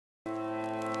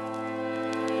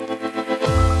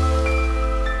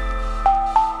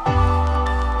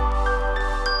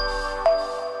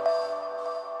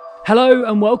Hello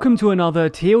and welcome to another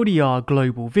TLDR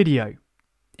global video.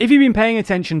 If you've been paying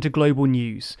attention to global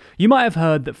news, you might have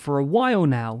heard that for a while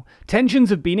now, tensions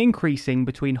have been increasing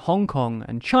between Hong Kong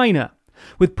and China,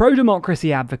 with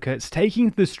pro-democracy advocates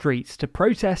taking to the streets to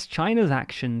protest China's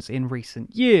actions in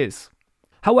recent years.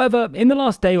 However, in the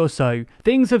last day or so,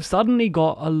 things have suddenly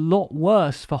got a lot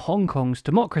worse for Hong Kong's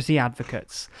democracy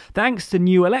advocates, thanks to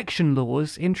new election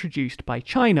laws introduced by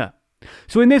China.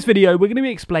 So in this video, we're going to be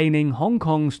explaining Hong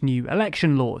Kong's new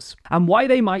election laws, and why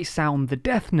they might sound the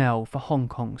death knell for Hong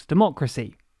Kong's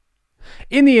democracy.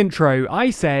 In the intro, I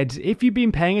said if you've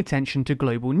been paying attention to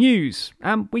global news,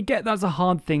 and we get that's a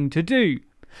hard thing to do.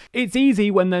 It's easy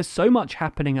when there's so much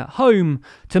happening at home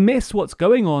to miss what's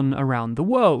going on around the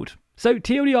world. So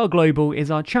TLDR Global is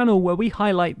our channel where we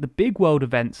highlight the big world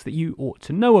events that you ought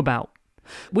to know about.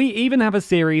 We even have a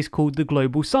series called The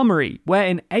Global Summary, where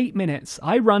in 8 minutes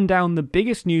I run down the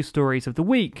biggest news stories of the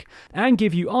week and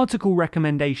give you article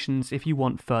recommendations if you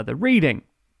want further reading.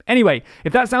 Anyway,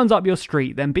 if that sounds up your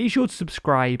street, then be sure to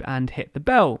subscribe and hit the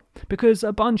bell, because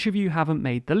a bunch of you haven't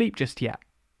made the leap just yet.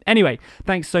 Anyway,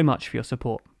 thanks so much for your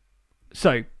support.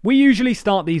 So, we usually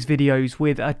start these videos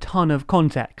with a ton of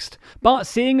context, but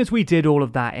seeing as we did all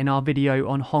of that in our video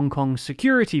on Hong Kong's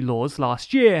security laws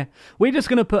last year, we're just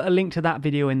going to put a link to that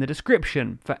video in the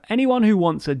description for anyone who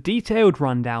wants a detailed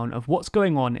rundown of what's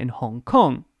going on in Hong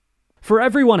Kong. For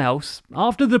everyone else,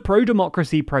 after the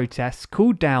pro-democracy protests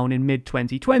cooled down in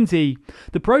mid-2020,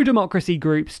 the pro-democracy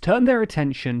groups turned their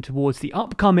attention towards the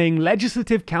upcoming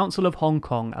Legislative Council of Hong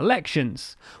Kong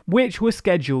elections, which were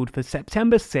scheduled for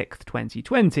September 6,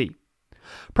 2020.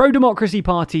 Pro-democracy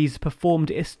parties performed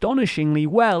astonishingly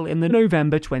well in the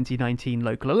November 2019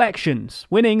 local elections,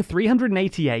 winning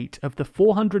 388 of the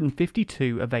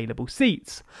 452 available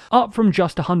seats, up from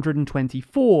just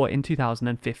 124 in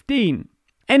 2015.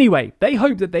 Anyway, they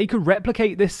hoped that they could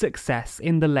replicate this success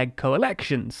in the LegCo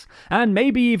elections, and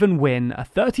maybe even win a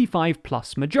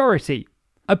 35+ majority.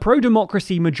 A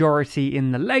pro-democracy majority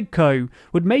in the LegCo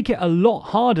would make it a lot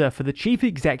harder for the chief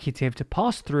executive to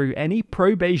pass through any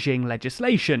pro-Beijing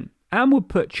legislation, and would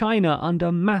put China under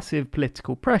massive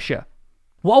political pressure.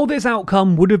 While this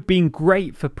outcome would have been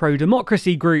great for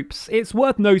pro-democracy groups, it's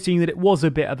worth noting that it was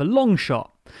a bit of a long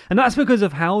shot, and that's because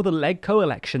of how the LegCo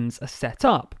elections are set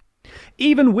up.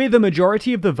 Even with a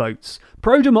majority of the votes,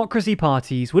 pro-democracy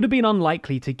parties would have been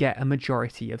unlikely to get a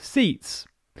majority of seats.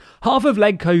 Half of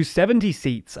LegCo's 70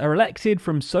 seats are elected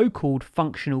from so-called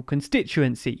functional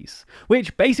constituencies,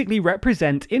 which basically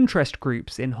represent interest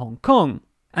groups in Hong Kong,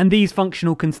 and these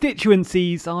functional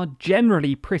constituencies are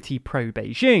generally pretty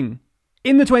pro-Beijing.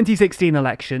 In the 2016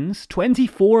 elections,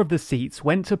 24 of the seats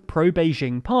went to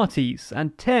pro-Beijing parties,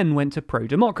 and 10 went to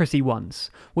pro-democracy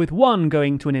ones, with 1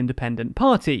 going to an independent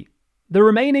party. The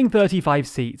remaining 35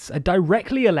 seats are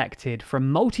directly elected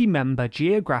from multi-member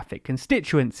geographic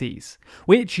constituencies,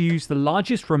 which use the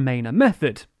largest Remainer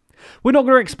method. We're not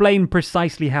going to explain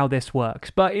precisely how this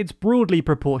works, but it's broadly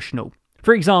proportional.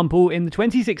 For example, in the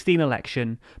 2016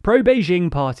 election, pro-Beijing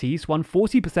parties won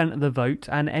 40% of the vote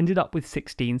and ended up with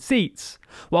 16 seats,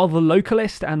 while the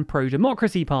localist and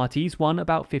pro-democracy parties won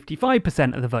about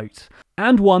 55% of the vote,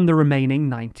 and won the remaining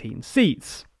 19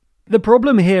 seats. The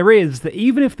problem here is that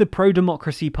even if the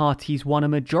pro-democracy parties won a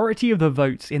majority of the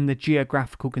votes in the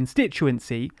geographical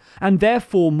constituency, and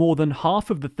therefore more than half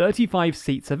of the 35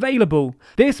 seats available,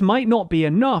 this might not be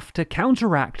enough to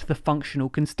counteract the functional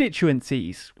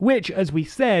constituencies, which, as we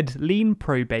said, lean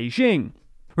pro-Beijing.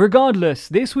 Regardless,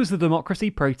 this was the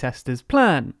democracy protesters'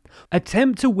 plan: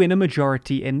 attempt to win a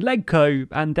majority in LegCo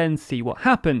and then see what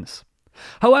happens.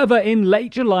 However, in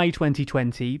late July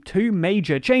 2020, 2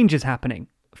 major changes happening.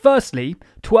 Firstly,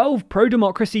 12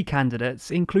 pro-democracy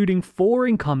candidates, including 4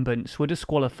 incumbents, were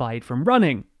disqualified from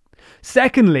running.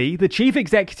 Secondly, the chief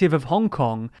executive of Hong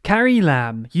Kong, Carrie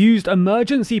Lam, used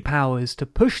emergency powers to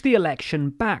push the election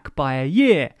back by a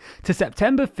year, to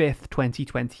September 5,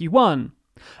 2021.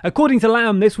 According to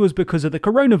Lam, this was because of the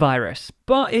coronavirus,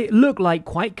 but it looked like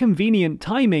quite convenient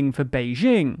timing for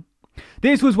Beijing.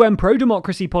 This was when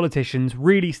pro-democracy politicians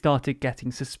really started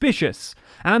getting suspicious,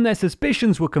 and their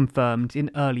suspicions were confirmed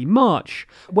in early March,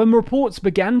 when reports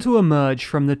began to emerge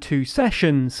from the 2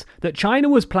 sessions that China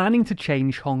was planning to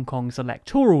change Hong Kong's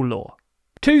electoral law.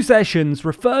 2 sessions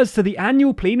refers to the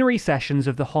annual plenary sessions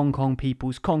of the Hong Kong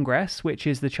People's Congress, which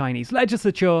is the Chinese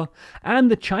legislature, and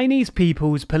the Chinese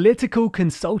People's Political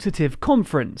Consultative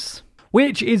Conference,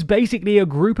 which is basically a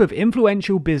group of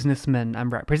influential businessmen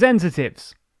and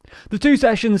representatives. The 2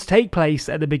 sessions take place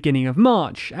at the beginning of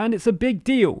March, and it's a big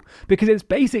deal because it's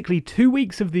basically 2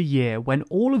 weeks of the year when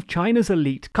all of China's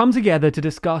elite come together to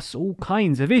discuss all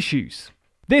kinds of issues.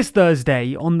 This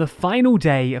Thursday, on the final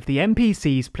day of the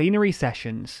NPC's plenary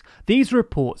sessions, these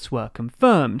reports were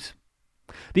confirmed.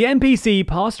 The NPC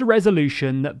passed a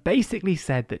resolution that basically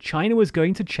said that China was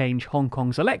going to change Hong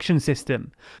Kong's election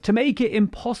system to make it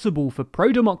impossible for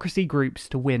pro-democracy groups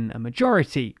to win a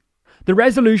majority. The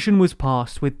resolution was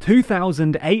passed with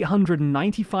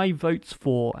 2,895 votes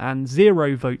for and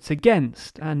 0 votes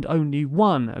against, and only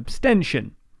 1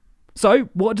 abstention. So,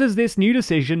 what does this new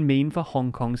decision mean for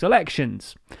Hong Kong's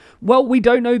elections? Well, we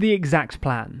don't know the exact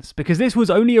plans, because this was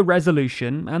only a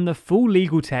resolution and the full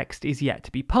legal text is yet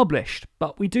to be published,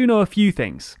 but we do know a few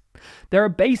things. There are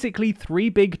basically 3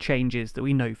 big changes that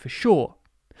we know for sure.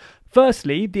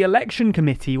 Firstly, the election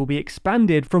committee will be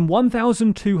expanded from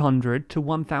 1,200 to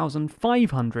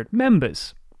 1,500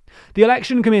 members. The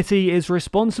election committee is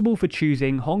responsible for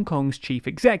choosing Hong Kong's chief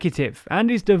executive and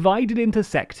is divided into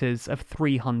sectors of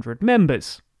 300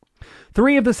 members.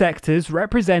 3 of the sectors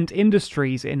represent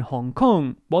industries in Hong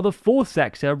Kong, while the 4th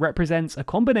sector represents a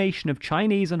combination of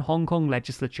Chinese and Hong Kong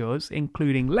legislatures,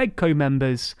 including LegCo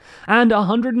members, and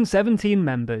 117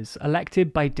 members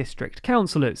elected by district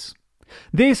councillors.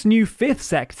 This new 5th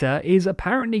sector is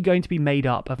apparently going to be made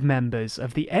up of members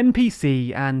of the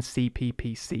NPC and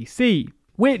CPPCC,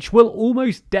 which will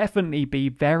almost definitely be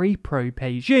very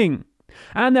pro-Beijing.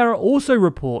 And there are also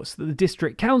reports that the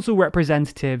district council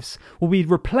representatives will be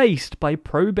replaced by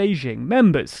pro-Beijing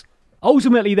members.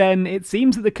 Ultimately then, it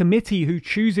seems that the committee who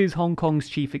chooses Hong Kong's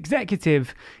chief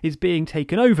executive is being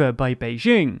taken over by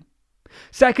Beijing.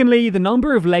 Secondly, the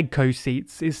number of LegCo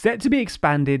seats is set to be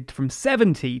expanded from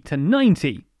 70 to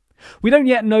 90. We don't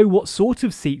yet know what sort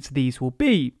of seats these will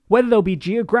be, whether they'll be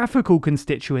geographical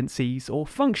constituencies or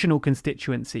functional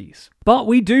constituencies. But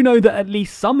we do know that at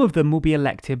least some of them will be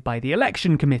elected by the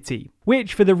election committee,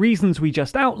 which for the reasons we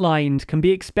just outlined can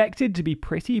be expected to be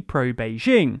pretty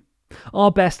pro-Beijing.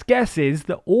 Our best guess is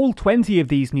that all 20 of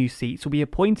these new seats will be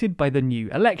appointed by the new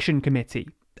election committee,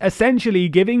 essentially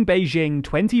giving Beijing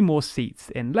 20 more seats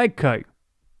in LegCo.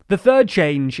 The third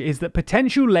change is that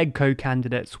potential LegCo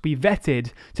candidates will be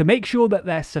vetted to make sure that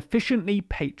they're sufficiently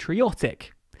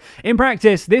patriotic. In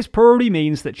practice, this probably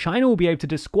means that China will be able to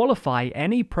disqualify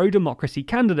any pro-democracy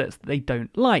candidates that they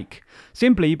don't like,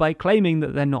 simply by claiming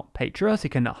that they're not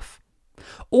patriotic enough.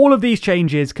 All of these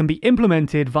changes can be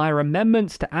implemented via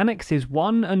amendments to Annexes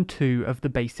 1 and 2 of the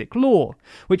Basic Law,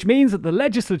 which means that the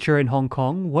legislature in Hong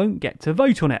Kong won't get to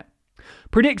vote on it.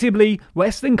 Predictably,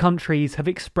 Western countries have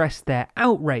expressed their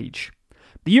outrage.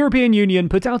 The European Union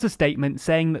put out a statement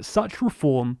saying that such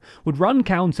reform would run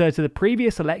counter to the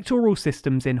previous electoral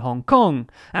systems in Hong Kong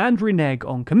and renege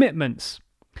on commitments.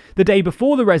 The day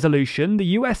before the resolution,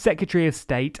 the US Secretary of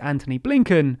State Antony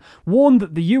Blinken warned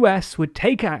that the US would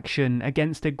take action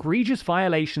against egregious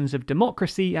violations of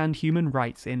democracy and human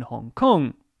rights in Hong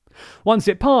Kong. Once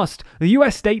it passed, the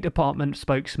US State Department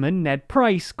spokesman Ned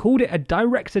Price called it a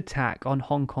direct attack on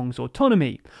Hong Kong's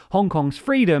autonomy, Hong Kong's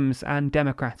freedoms and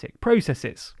democratic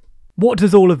processes. What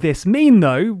does all of this mean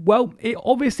though? Well, it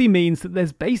obviously means that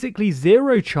there's basically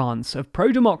 0 chance of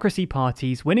pro-democracy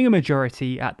parties winning a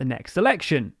majority at the next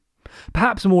election.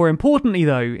 Perhaps more importantly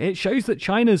though, it shows that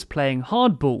China's playing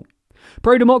hardball.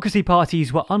 Pro-democracy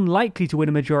parties were unlikely to win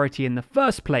a majority in the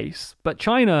first place, but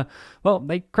China, well,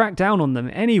 they cracked down on them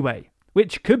anyway,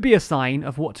 which could be a sign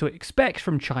of what to expect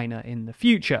from China in the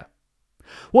future.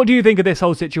 What do you think of this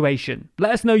whole situation?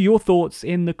 Let us know your thoughts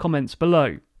in the comments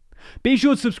below. Be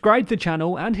sure to subscribe to the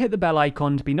channel and hit the bell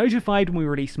icon to be notified when we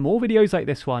release more videos like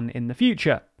this one in the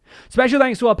future. Special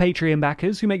thanks to our Patreon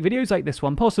backers who make videos like this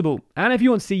one possible, and if you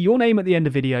want to see your name at the end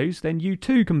of videos, then you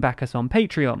too can back us on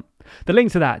Patreon. The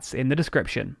link to that's in the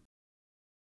description.